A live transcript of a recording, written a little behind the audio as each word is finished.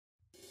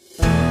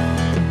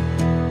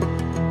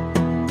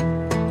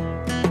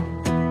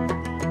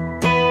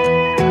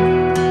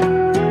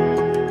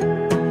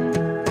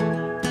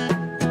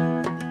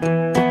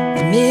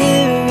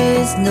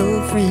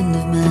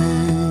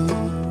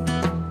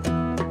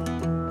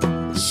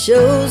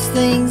shows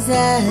things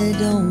I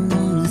don't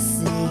wanna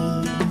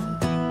see.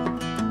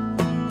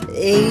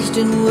 Aged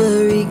and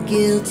worried,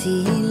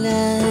 guilty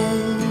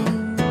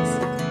lies,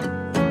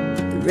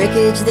 the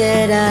wreckage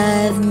that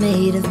I've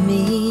made of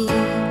me.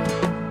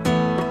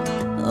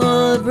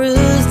 Oh, a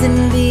bruised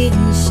and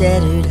beaten,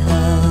 shattered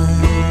heart,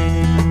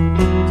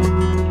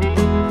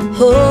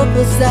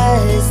 hopeless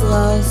eyes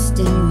lost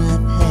in my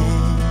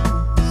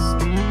past.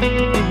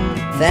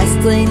 Fast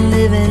lane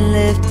living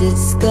left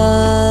its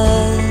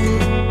scars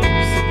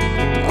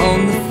on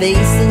the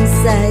face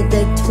inside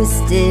that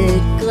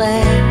twisted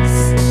glass.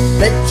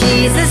 But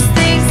Jesus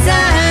thinks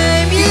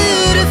I'm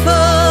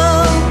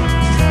beautiful,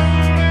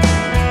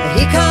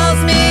 He calls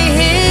me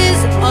His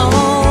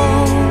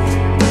own,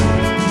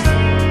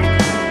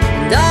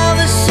 and all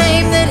the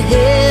shame that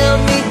held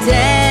me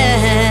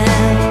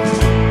down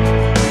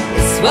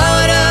is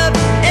swallowed up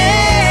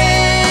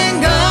and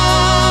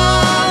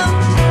gone.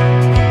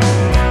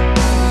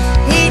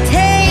 He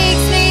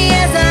takes me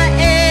as I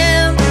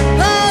am,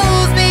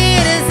 holds me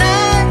in His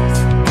arms,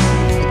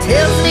 He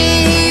tells me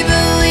He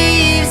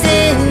believes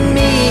in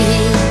me.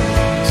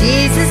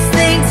 Jesus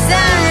thinks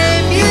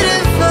I'm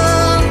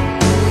beautiful.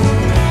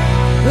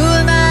 Who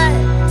am I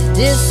to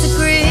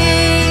disagree?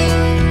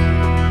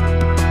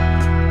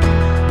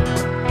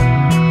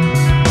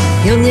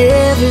 He'll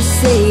never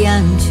say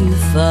I'm too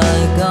far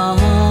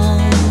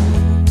gone,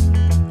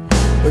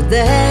 or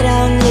that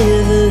I'll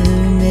never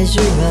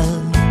measure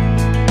up.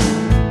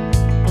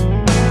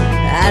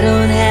 I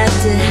don't have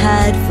to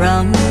hide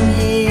from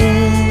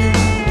Him,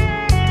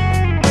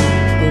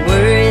 or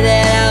worry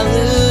that I'll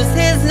lose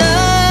His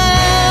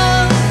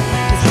love.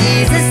 'Cause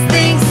Jesus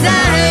thinks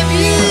I'm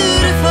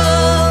beautiful,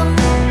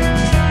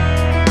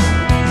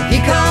 He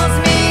calls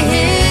me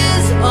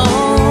His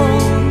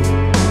own,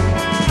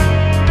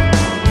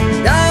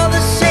 and all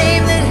the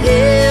shame that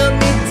held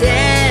me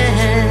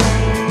down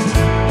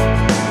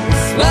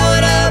is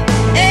swallowed up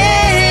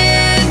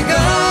and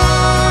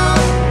gone.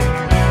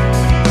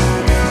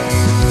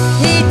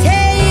 He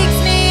takes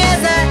me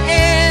as I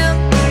am,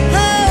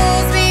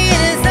 holds me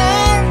in His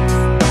arms,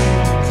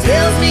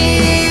 tells me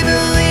He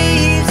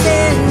believes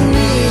in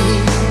me.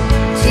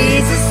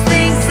 Jesus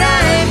thinks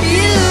I'm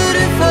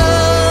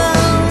beautiful.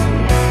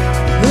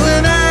 Who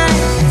am I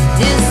to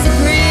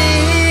disagree?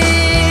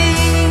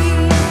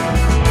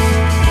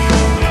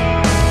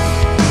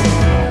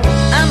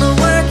 I'm a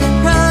work in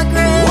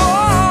progress.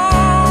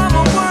 I'm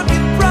a work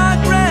in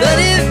progress. But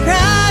if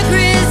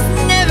progress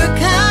never If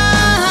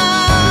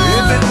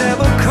comes, it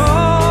never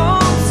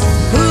comes,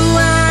 who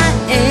I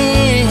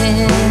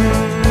am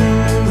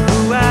who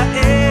I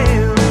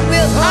am,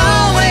 will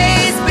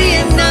always be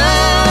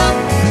enough.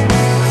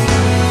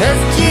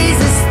 'Cause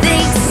Jesus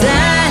thinks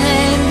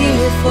I'm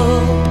beautiful,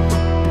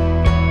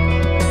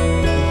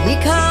 He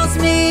calls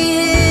me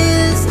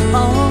His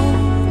own,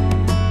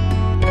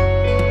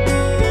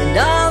 and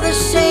all the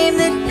shame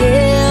that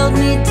held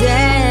me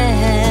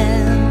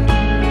down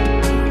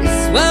is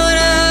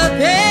swallowed up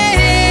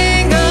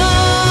and gone.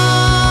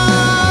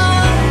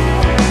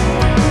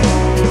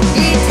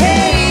 He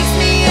takes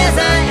me as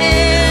I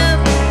am,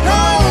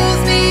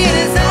 holds me in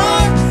His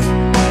arms,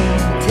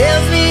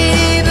 tells me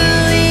He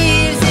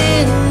believes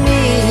in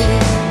me.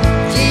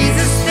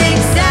 Jesus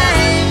thinks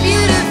I'm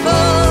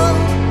beautiful.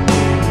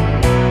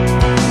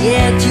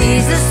 Yeah,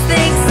 Jesus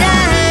thinks